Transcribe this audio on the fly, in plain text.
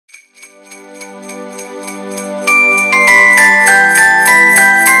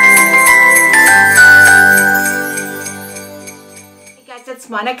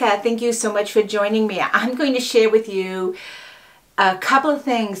Monika. Thank you so much for joining me. I'm going to share with you a couple of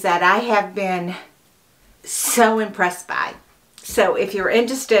things that I have been so impressed by. So if you're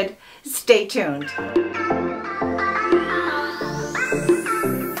interested, stay tuned.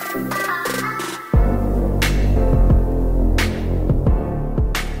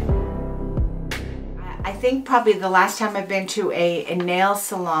 I think probably the last time I've been to a nail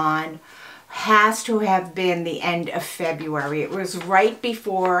salon has to have been the end of February. It was right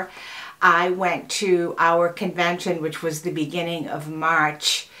before I went to our convention, which was the beginning of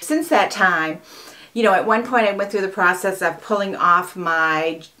March. Since that time, you know, at one point I went through the process of pulling off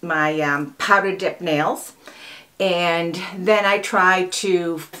my powder dip nails. And then I tried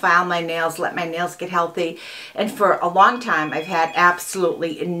to file my nails, let my nails get healthy. And for a long time, I've had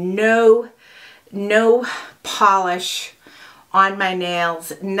absolutely no polish on my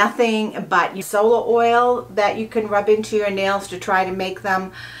nails, nothing but solar oil that you can rub into your nails to try to make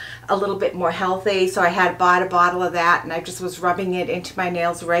them a little bit more healthy. So I had bought a bottle of that and I just was rubbing it into my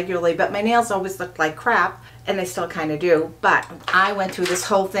nails regularly, but my nails always looked like crap, and they still kind of do. But I went through this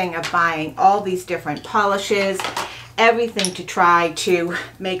whole thing of buying all these different polishes, everything to try to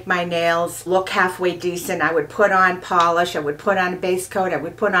make my nails look halfway decent. I would put on polish, I would put on a base coat, I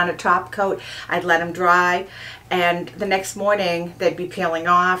would put on a top coat, I'd let them dry, and the next morning they'd be peeling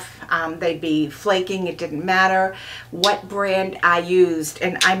off, they'd be flaking. It didn't matter what brand I used.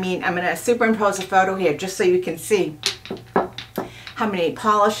 And I mean, I'm going to superimpose a photo here just so you can see how many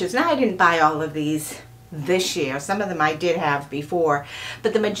polishes. Now, I didn't buy all of these this year. Some of them I did have before,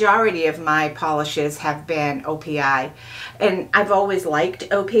 but the majority of my polishes have been OPI, and I've always liked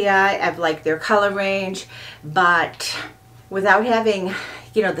OPI. I've liked their color range, but without having,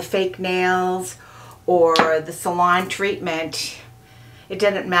 you know, the fake nails or the salon treatment, it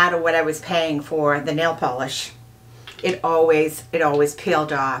didn't matter what I was paying for the nail polish. It always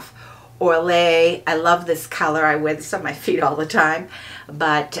peeled off. Orlay, I love this color. I wear this on my feet all the time.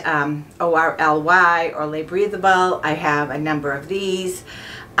 But ORLY, Orlay Breathable, I have a number of these.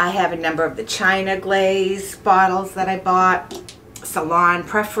 I have a number of the China Glaze bottles that I bought. Salon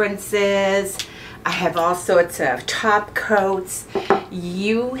Preferences. I have all sorts of top coats.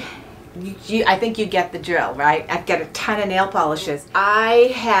 I think you get the drill, right? I've got a ton of nail polishes.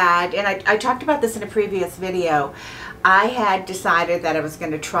 I had, and I talked about this in a previous video, I had decided that I was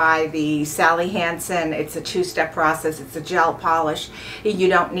going to try the Sally Hansen. It's a two-step process. It's a gel polish. You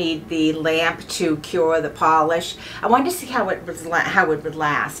don't need the lamp to cure the polish. I wanted to see how it would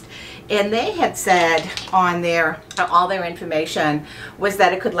last. And they had said on all their information was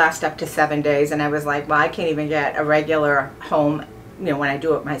that it could last up to 7 days. And I was like, well, I can't even get a regular home, you know, when I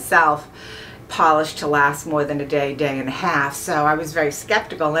do it myself, polish to last more than a day, day and a half. So I was very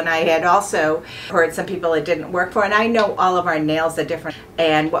skeptical, and I had also heard some people it didn't work for, and I know all of our nails are different,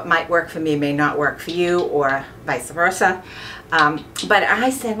 and what might work for me may not work for you, or vice versa. But I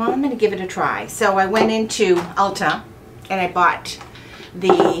said, well, I'm going to give it a try. So I went into Ulta and I bought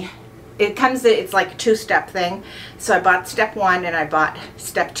it's like a two-step thing. So I bought step 1 and I bought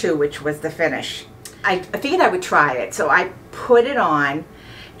step 2, which was the finish. I figured I would try it, so I put it on,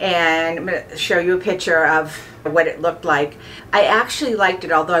 and I'm going to show you a picture of what it looked like. I actually liked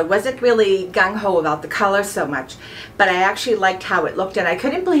it, although I wasn't really gung-ho about the color so much, but I actually liked how it looked, and I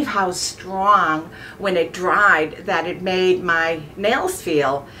couldn't believe how strong when it dried that it made my nails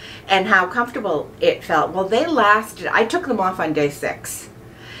feel and how comfortable it felt. Well, they lasted. I took them off on day 6.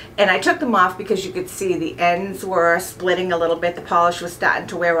 And I took them off because you could see the ends were splitting a little bit. The polish was starting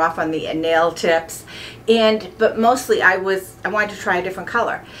to wear off on the nail tips. But mostly I wanted to try a different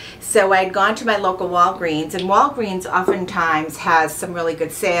color. So I had gone to my local Walgreens, and Walgreens oftentimes has some really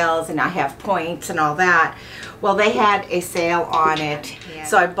good sales, and I have points and all that. Well, they had a sale on it. Yeah.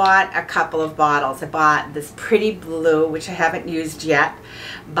 So I bought a couple of bottles. I bought this pretty blue, which I haven't used yet,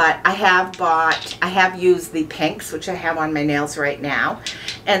 but I have used the pinks, which I have on my nails right now.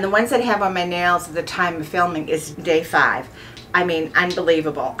 And the ones that I have on my nails at the time of filming is day 5. I mean,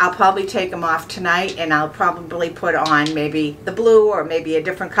 unbelievable. I'll probably take them off tonight, and I'll probably put on maybe the blue or maybe a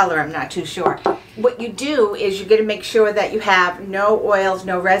different color. I'm not too sure. What you do is you got to make sure that you have no oils,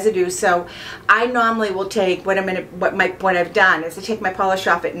 no residue. So I normally will take what I've done is I take my polish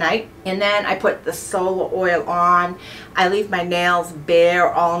off at night, and then I put the solar oil on. I leave my nails bare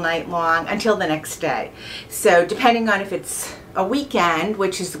all night long until the next day. So depending on if it's a weekend,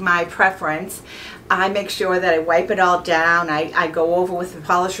 which is my preference, I make sure that I wipe it all down. I go over with the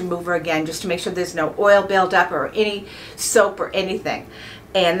polish remover again just to make sure there's no oil buildup or any soap or anything.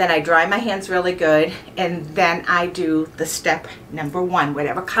 And then I dry my hands really good, and then I do the step number 1,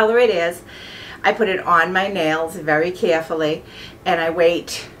 whatever color it is. I put it on my nails very carefully, and I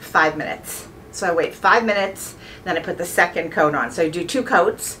wait 5 minutes. So I wait 5 minutes, then I put the second coat on. So I do 2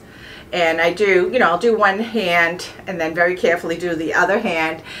 coats, and I do, you know, I'll do one hand and then very carefully do the other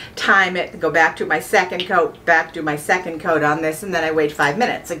hand, time it, go back to my second coat, back to my second coat on this, and then I wait 5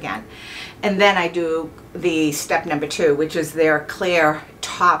 minutes again. And then I do the step number 2, which is their clear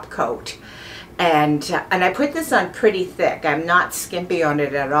top coat. And I put this on pretty thick. I'm not skimpy on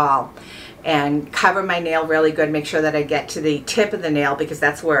it at all. And cover my nail really good, make sure that I get to the tip of the nail because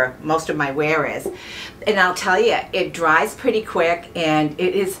that's where most of my wear is. And I'll tell you, it dries pretty quick, and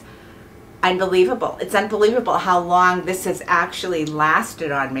it is unbelievable. It's unbelievable how long this has actually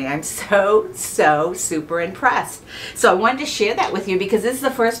lasted on me. I'm so super impressed. So I wanted to share that with you because this is the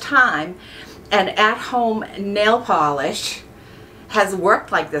first time an at-home nail polish has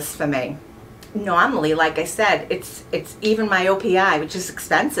worked like this for me. Normally, like I said, it's even my OPI, which is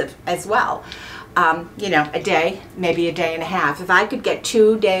expensive as well. You know, a day, maybe a day and a half. If I could get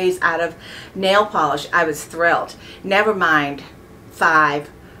 2 days out of nail polish, I was thrilled. Never mind 5,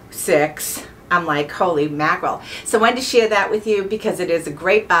 6. I'm like, holy mackerel. So I wanted to share that with you because it is a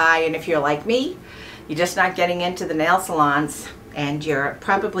great buy, and if you're like me, you're just not getting into the nail salons, and you're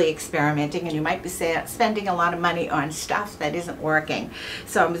probably experimenting, and you might be spending a lot of money on stuff that isn't working.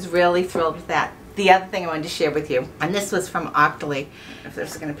 So I was really thrilled with that. The other thing I wanted to share with you, and this was from Octoly, if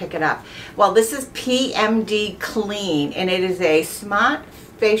this is going to pick it up. Well, this is PMD Clean, and it is a smart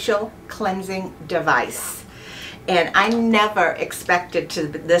facial cleansing device. And I never expected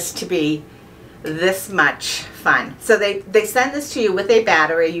this to be this much fun. So they send this to you with a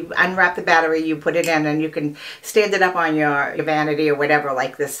battery. You unwrap the battery, you put it in, and you can stand it up on your vanity or whatever,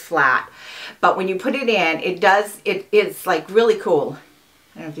 like this flat. But when you put it in, it is like really cool.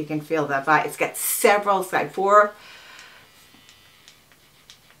 I don't know if you can feel that vibe. It's got it's got four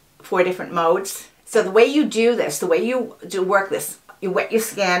different modes. So the way you do this, the way you work this, you wet your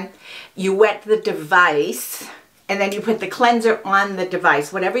skin, you wet the device, and then you put the cleanser on the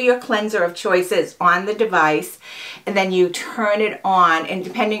device, whatever your cleanser of choice is, on the device, and then you turn it on, and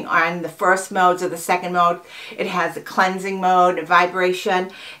depending on the first modes or the second mode, it has a cleansing mode, a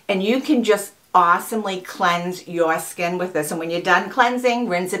vibration, and you can just awesomely cleanse your skin with this. And when you're done cleansing,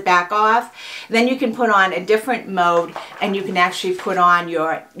 rinse it back off. Then you can put on a different mode, and you can actually put on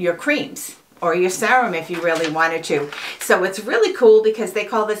your creams or your serum if you really wanted to. So it's really cool because they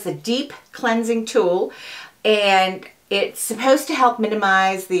call this a deep cleansing tool. And it's supposed to help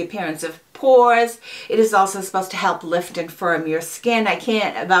minimize the appearance of pores. It is also supposed to help lift and firm your skin. I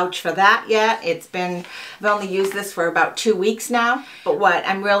can't vouch for that yet. I've only used this for about 2 weeks now. But what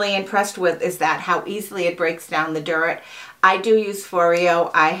I'm really impressed with is that how easily it breaks down the dirt. I do use Foreo.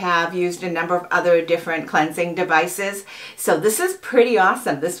 I have used a number of other different cleansing devices. So this is pretty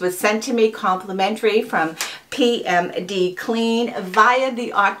awesome. This was sent to me complimentary from PMD Clean via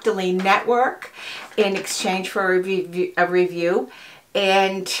the Octoly network in exchange for a review.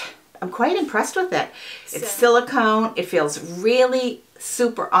 And I'm quite impressed with it. It's silicone. It feels really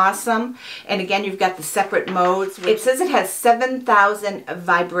super awesome. And again, you've got the separate modes. It says it has 7,000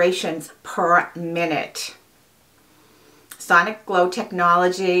 vibrations per minute. Sonic Glow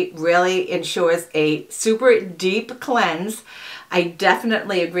technology really ensures a super deep cleanse. I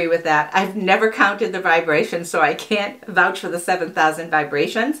definitely agree with that. I've never counted the vibrations, so I can't vouch for the 7,000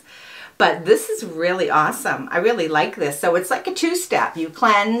 vibrations. But this is really awesome. I really like this. So it's like a 2-step. You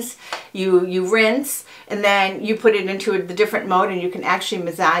cleanse, you rinse, and then you put it into the different mode, and you can actually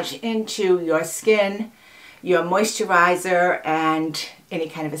massage into your skin, your moisturizer, and any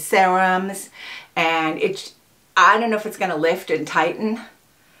kind of a serums. And I don't know if it's going to lift and tighten,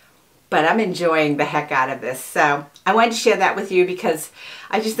 but I'm enjoying the heck out of this. So I wanted to share that with you because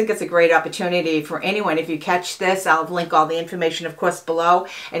I just think it's a great opportunity for anyone. If you catch this, I'll link all the information, of course, below.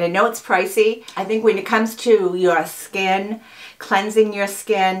 And I know it's pricey. I think when it comes to your skin, cleansing your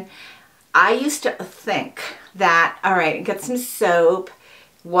skin, I used to think that, all right, get some soap,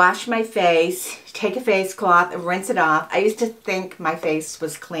 wash my face, take a face cloth, rinse it off. I used to think my face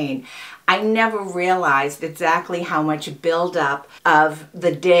was clean. I never realized exactly how much buildup of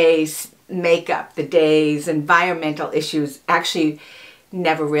the day's makeup, the day's environmental issues actually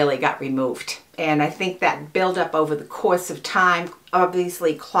never really got removed. And I think that buildup over the course of time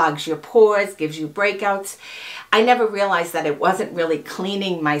obviously clogs your pores, gives you breakouts. I never realized that it wasn't really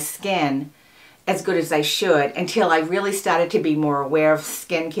cleaning my skin as good as I should until I really started to be more aware of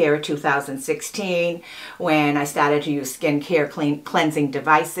skincare in 2016, when I started to use skincare cleansing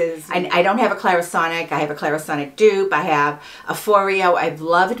devices. I don't have a Clarisonic. I have a Clarisonic dupe. I have a Foreo. I've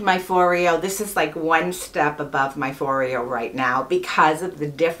loved my Foreo. This is like one step above my Foreo right now because of the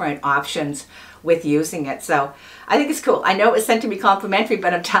different options with using it. So I think it's cool. I know it was sent to me complimentary,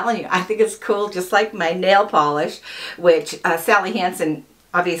 but I'm telling you, I think it's cool, just like my nail polish, which Sally Hansen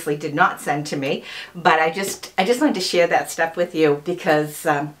obviously did not send to me, but I just wanted to share that stuff with you because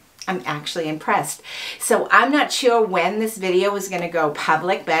I'm actually impressed. So I'm not sure when this video is going to go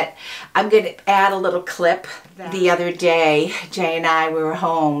public, but I'm going to add a little clip. The other day, Jay and I, we were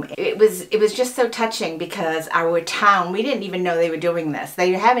home. It was just so touching because our town, we didn't even know they were doing this.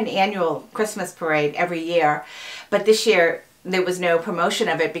 They have an annual Christmas parade every year, but this year there was no promotion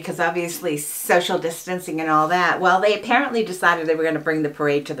of it because obviously social distancing and all that. Well, they apparently decided they were going to bring the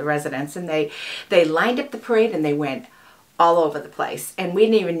parade to the residents, and they lined up the parade and they went all over the place, and we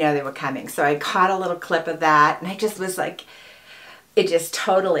didn't even know they were coming. So I caught a little clip of that, and I just was like, it just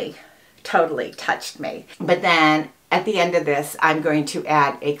totally touched me. But then at the end of this, I'm going to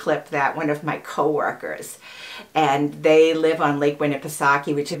add a clip that one of my co-workers, and they live on Lake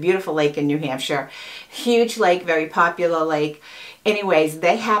Winnipesaukee, which is a beautiful lake in New Hampshire. Huge lake, very popular lake. Anyways,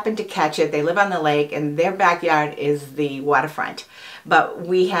 they happened to catch it. They live on the lake, and their backyard is the waterfront. But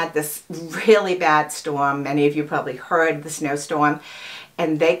we had this really bad storm. Many of you probably heard the snowstorm.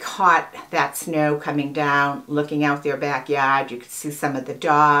 And they caught that snow coming down, looking out their backyard. You could see some of the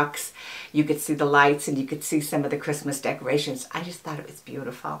docks. You could see the lights, and you could see some of the Christmas decorations. I just thought it was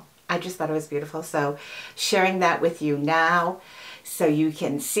beautiful. I just thought it was beautiful. So sharing that with you now so you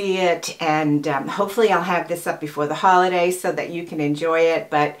can see it, and hopefully I'll have this up before the holidays so that you can enjoy it.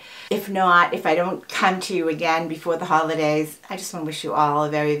 But if not, if I don't come to you again before the holidays, I just want to wish you all a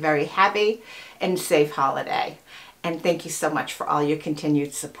very, very happy and safe holiday. And thank you so much for all your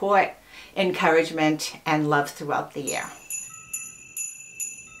continued support, encouragement, and love throughout the year.